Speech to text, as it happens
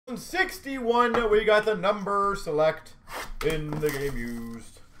61, we got the number select in the game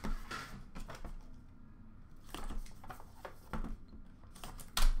used.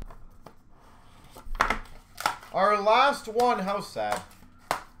 Our last one, how sad.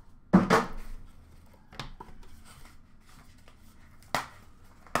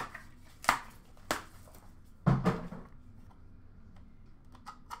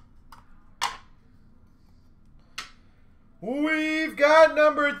 We've got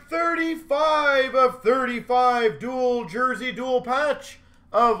number 35 of 35, dual jersey, dual patch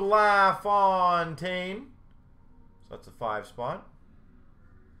of LaFontaine. So that's a 5 spot.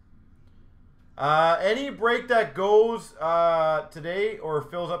 Any break that goes today or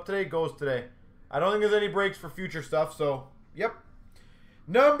fills up today goes today. I don't think there's any breaks for future stuff, so yep.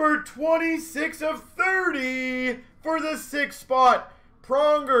 Number 26 of 30 for the 6th spot.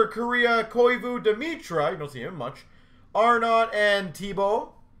 Pronger, Korea, Koivu, Dimitra. You don't see him much. Arnott and Tebow.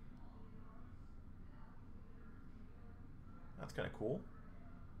 That's kind of cool.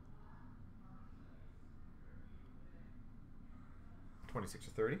 (26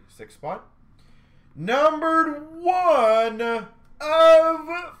 to 30), 6th spot. Numbered 1 of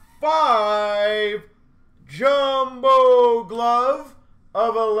 5, Jumbo Glove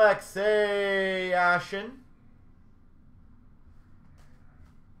of Alexei Ashen.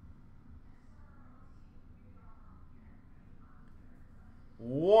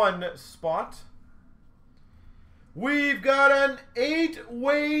 One spot. We've got an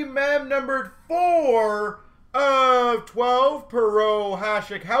 8-way mem numbered 4 of 12, Perot,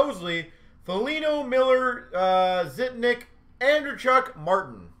 Hasek, Housley, Foligno, Miller, Zitnik, Andrechuk,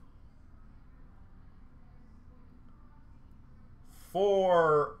 Martin.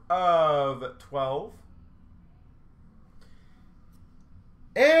 4 of 12.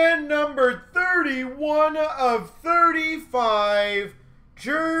 And number 31 of 35,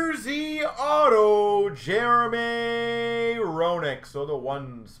 Jersey Auto, Jeremy Roenick. So the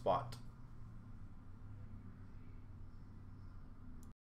 1 spot.